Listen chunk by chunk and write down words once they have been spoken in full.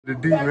The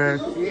D, man.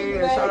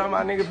 Yeah, shout out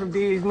my nigga from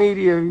D's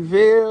Media, you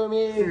feel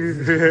me?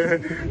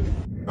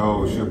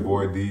 Oh, it's your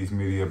boy D's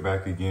Media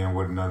back again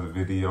with another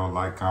video.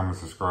 Like, comment,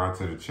 subscribe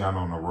to the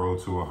channel on the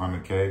road to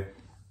 100K.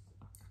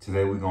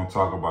 Today we're going to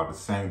talk about the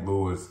St.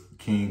 Louis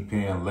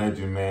Kingpin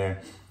legend, man,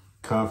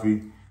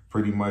 Cuffy.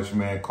 Pretty much,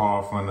 man,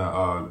 called from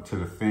the to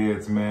the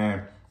feds,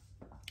 man.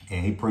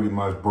 And he pretty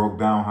much broke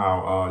down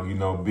how, you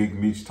know, Big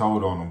Meech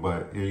told on him.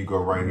 But here you go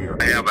right here.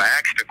 They have an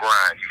axe to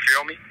grind, you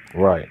feel me?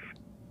 Right.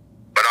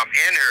 But I'm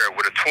in here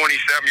with a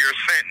 27-year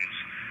sentence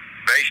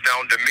based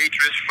on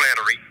Demetrius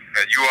Flannery,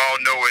 as you all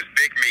know as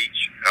Big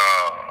Meech,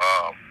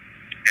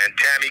 and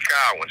Tammy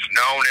Cowens,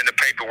 known in the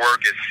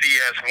paperwork as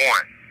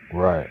CS1.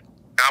 Right.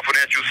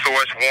 Confidential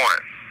source 1.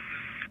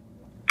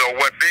 So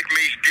what Big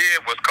Meech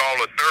did was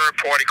call a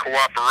third-party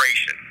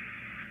cooperation.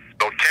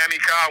 So Tammy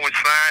Cowens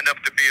signed up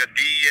to be a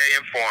DEA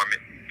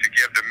informant to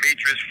give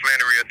Demetrius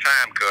Flannery a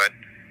time cut,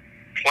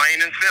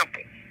 plain and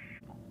simple.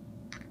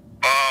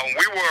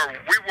 We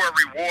were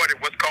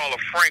rewarded what's called a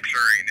Franks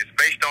hearing. It's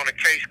based on a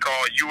case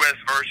called U.S.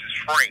 versus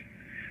Frank.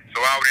 So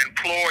I would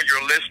implore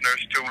your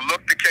listeners to look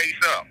the case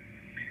up.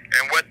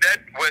 And what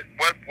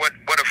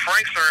a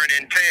Franks hearing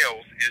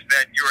entails is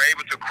that you're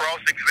able to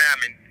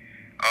cross-examine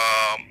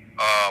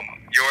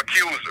your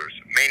accusers,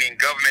 meaning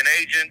government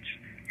agents,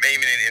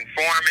 meaning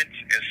informants,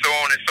 and so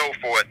on and so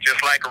forth, just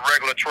like a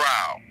regular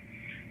trial.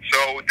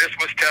 So this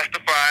was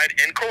testified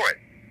in court.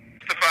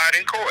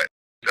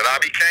 That I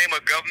became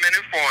a government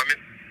informant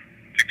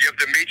to give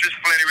Demetrius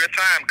Flannery a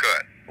time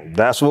cut.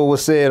 That's what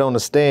was said on the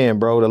stand,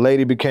 bro. The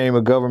lady became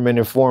a government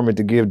informant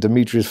to give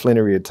Demetrius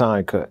Flannery a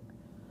time cut.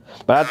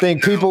 But I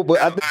think people... in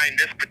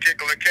this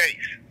particular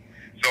case.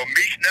 So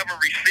Meech never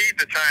received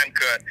the time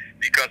cut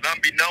because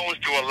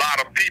unbeknownst to a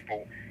lot of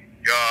people,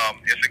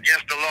 it's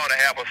against the law to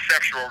have a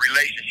sexual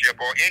relationship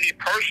or any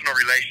personal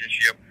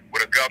relationship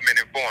with a government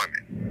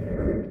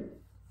informant.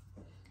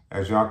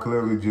 As y'all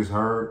clearly just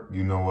heard,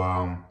 you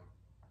know,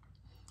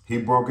 he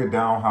broke it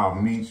down how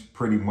Meech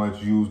pretty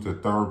much used a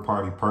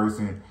third-party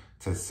person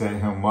to set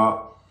him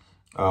up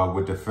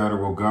with the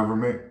federal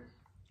government.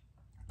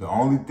 The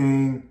only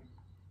thing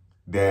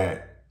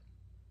that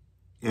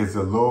is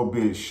a little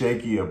bit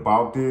shaky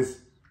about this,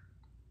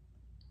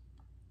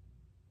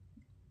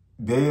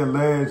 he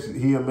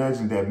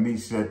alleged that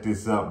Meech set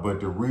this up, but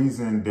the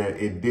reason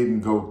that it didn't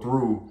go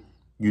through,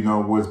 you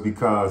know, was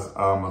because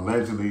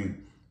allegedly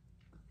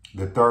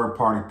the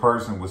third-party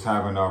person was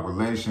having a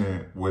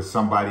relation with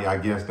somebody, I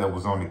guess, that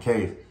was on the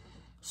case.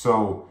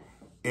 So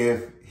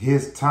if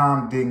his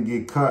time didn't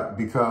get cut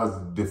because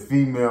the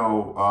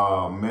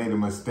female made a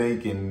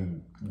mistake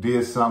and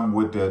did something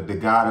with the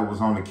guy that was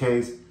on the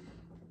case,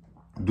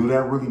 do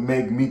that really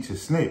make Meech a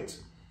snitch?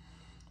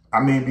 I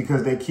mean,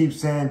 because they keep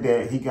saying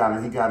that he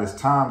got his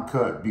time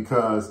cut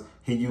because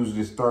he used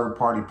this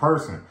third-party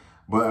person.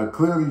 But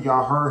clearly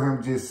y'all heard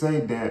him just say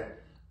that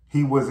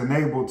he wasn't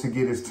able to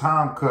get his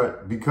time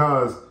cut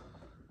because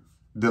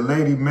the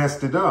lady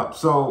messed it up.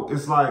 So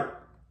it's like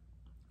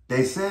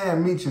they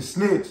saying Meech a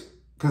snitch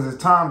because his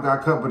time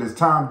got cut, but his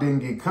time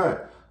didn't get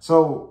cut.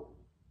 So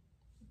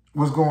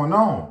what's going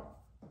on?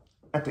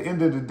 At the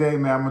end of the day,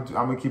 man, I'm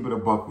gonna keep it a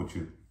buck with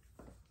you.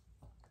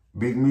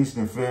 Big Meech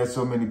done fed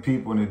so many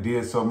people and it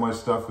did so much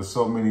stuff for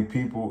so many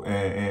people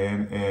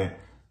and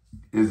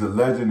is a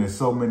legend in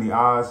so many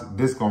eyes.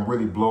 This gonna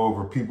really blow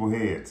over people's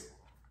heads.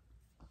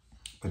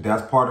 But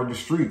that's part of the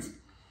streets.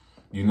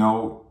 You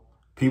know,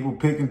 people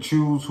pick and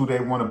choose who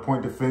they want to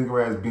point the finger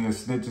as being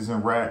snitches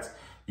and rats.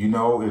 You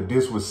know, if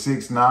this was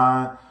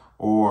 6ix9ine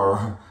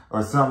or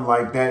something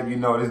like that, you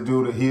know, this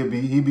dude, he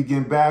be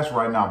getting bashed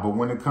right now. But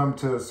when it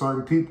comes to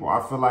certain people,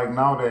 I feel like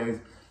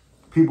nowadays,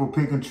 people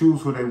pick and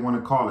choose who they want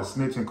to call a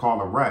snitch and call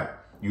a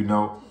rat. You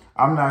know,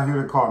 I'm not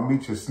here to call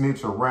Meech a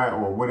snitch or rat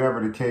or whatever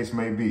the case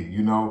may be.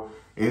 You know,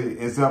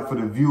 it's up for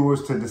the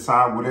viewers to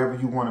decide whatever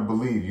you want to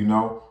believe, you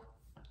know.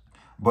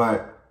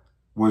 But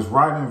what's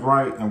right is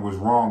right and what's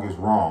wrong is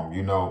wrong,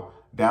 you know.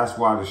 That's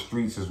why the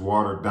streets is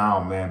watered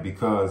down, man,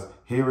 because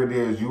here it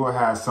is. You will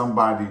have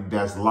somebody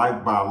that's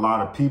liked by a lot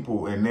of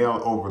people and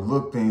they'll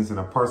overlook things, and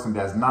a person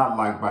that's not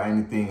liked by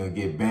anything will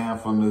get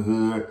banned from the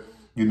hood.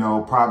 You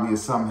know, probably if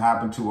something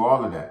happened to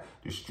all of that.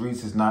 The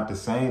streets is not the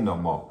same no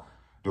more.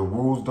 The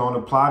rules don't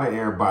apply to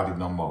everybody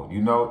no more,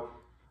 you know.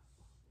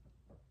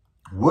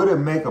 Would it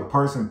make a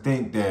person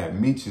think that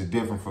Meech is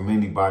different from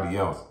anybody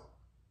else?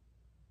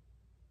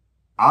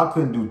 I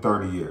couldn't do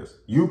 30 years.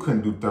 You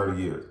couldn't do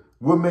 30 years.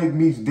 What make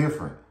Meech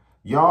different?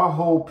 Y'all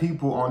hold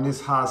people on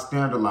this high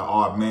standard like,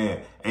 oh,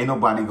 man, ain't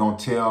nobody gonna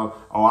tell,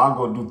 oh, I'll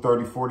go do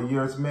 30, 40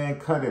 years. Man,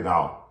 cut it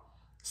out.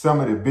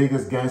 Some of the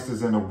biggest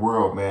gangsters in the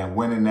world, man,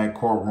 went in that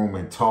courtroom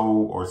and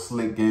told or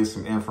slick gave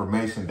some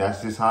information.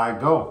 That's just how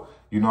it go.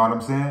 You know what I'm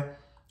saying?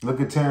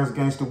 Look at Terrence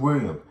Gangster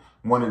Williams.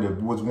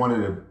 Was one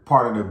of the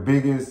part of the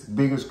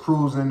biggest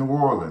crews in New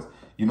Orleans.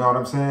 You know what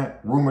I'm saying?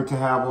 Rumored to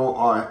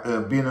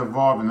have being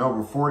involved in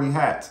over 40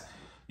 hats.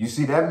 You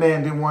see, that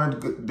man didn't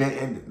want to.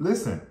 And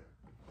listen,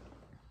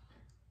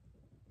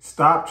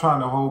 Stop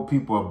trying to hold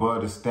people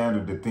above the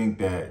standard to think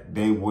that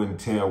they wouldn't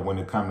tell when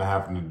it come to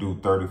having to do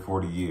 30,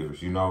 40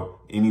 years. You know,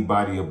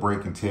 anybody will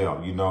break and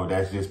tell. You know,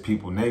 that's just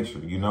people nature.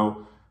 You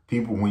know,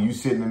 people, when you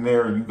sitting in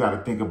there and you got to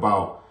think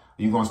about,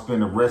 you going to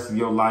spend the rest of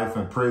your life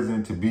in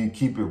prison to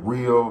keep it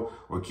real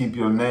or keep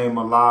your name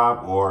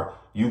alive, or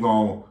you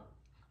going to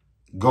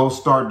go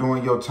start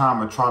doing your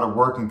time and try to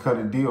work and cut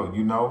a deal,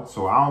 you know?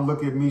 So I don't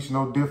look at Meech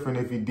no different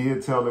if he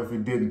did tell or if he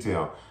didn't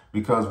tell.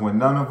 Because when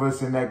none of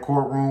us in that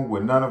courtroom,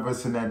 when none of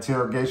us in that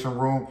interrogation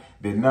room,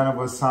 then none of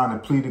us signed a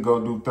plea to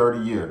go do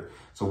 30 years.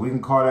 So we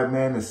can call that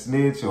man a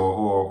snitch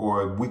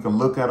or we can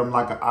look at him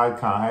like an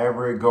icon,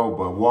 however it go,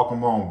 but walk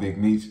him on, Big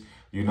Meech.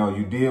 You know,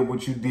 you did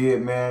what you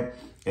did, man.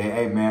 And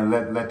hey, man,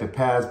 let the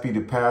past be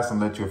the past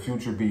and let your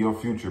future be your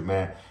future,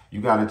 man.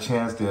 You got a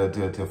chance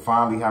to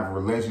finally have a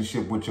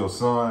relationship with your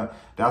son.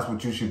 That's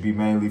what you should be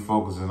mainly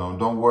focusing on.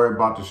 Don't worry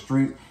about the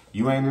streets.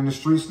 You ain't in the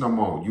streets no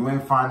more. You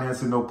ain't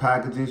financing no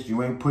packages.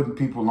 You ain't putting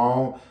people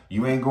on.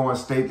 You ain't going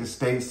state to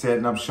state,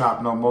 setting up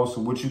shop no more.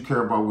 So what you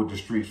care about what the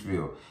streets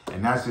feel?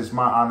 And that's just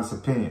my honest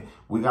opinion.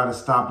 We got to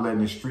stop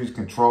letting the streets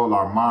control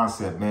our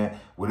mindset, man.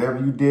 Whatever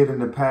you did in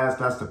the past,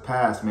 that's the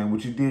past, man.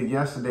 What you did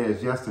yesterday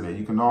is yesterday.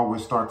 You can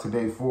always start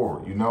today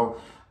forward, you know?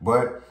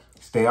 But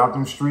stay out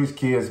them streets,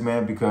 kids,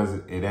 man, because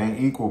it ain't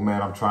equal,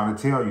 man. I'm trying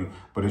to tell you.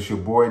 But it's your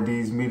boy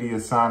D's Media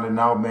signing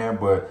out, man.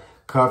 But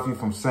Cuffy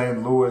from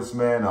St. Louis,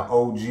 man, an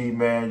OG,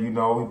 man, you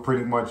know, he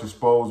pretty much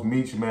exposed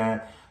Meech, man,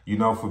 you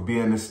know, for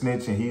being a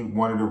snitch. And he,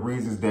 one of the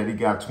reasons that he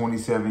got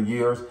 27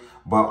 years.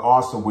 But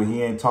also what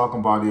he ain't talking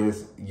about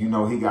is, you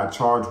know, he got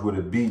charged with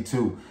a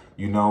B2,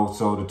 you know,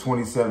 so the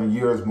 27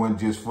 years wasn't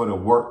just for the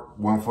work,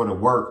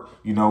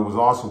 you know, it was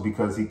also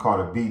because he caught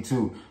a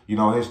B2. You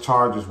know, his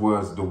charges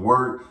was the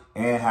work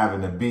and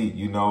having a beat,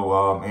 you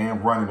know,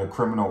 and running a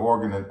criminal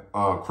organization,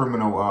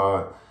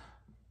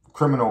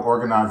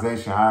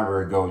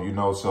 however it goes, you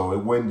know. So it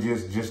wasn't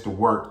just the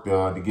work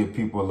to give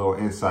people a little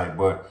insight.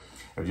 But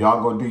if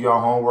y'all go do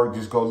your homework,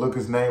 just go look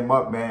his name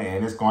up, man,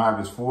 and it's going to have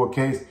his full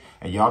case.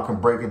 And y'all can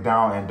break it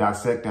down and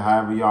dissect it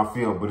however y'all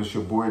feel. But it's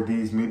your boy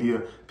D's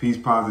Media, Peace,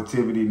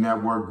 Positivity,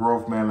 Network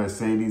Growth, man. Let's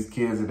save these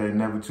kids. It ain't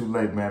never too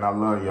late, man. I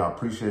love y'all.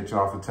 Appreciate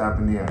y'all for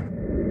tapping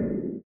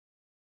in.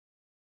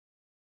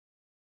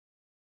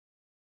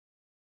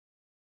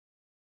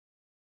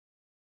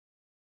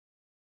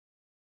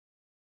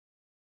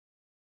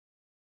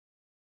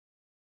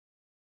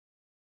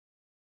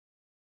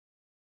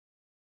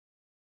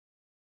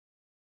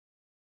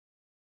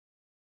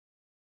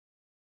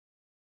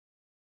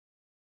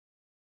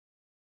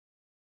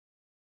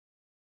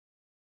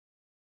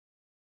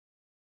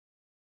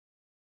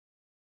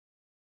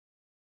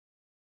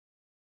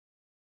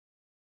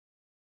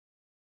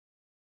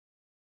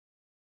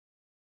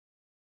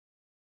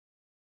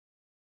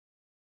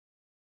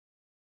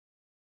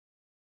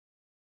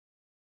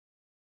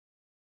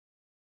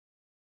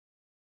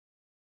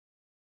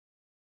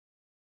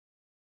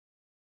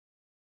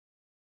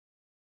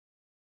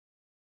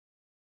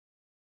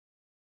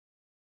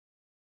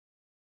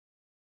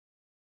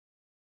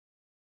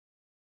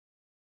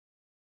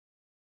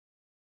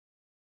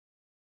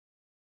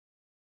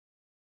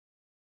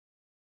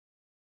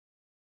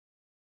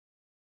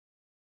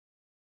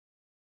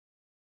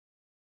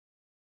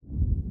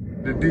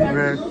 The D,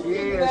 man.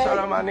 Yeah, shout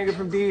out my nigga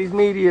from D's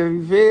Media,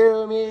 you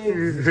feel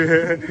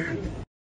me?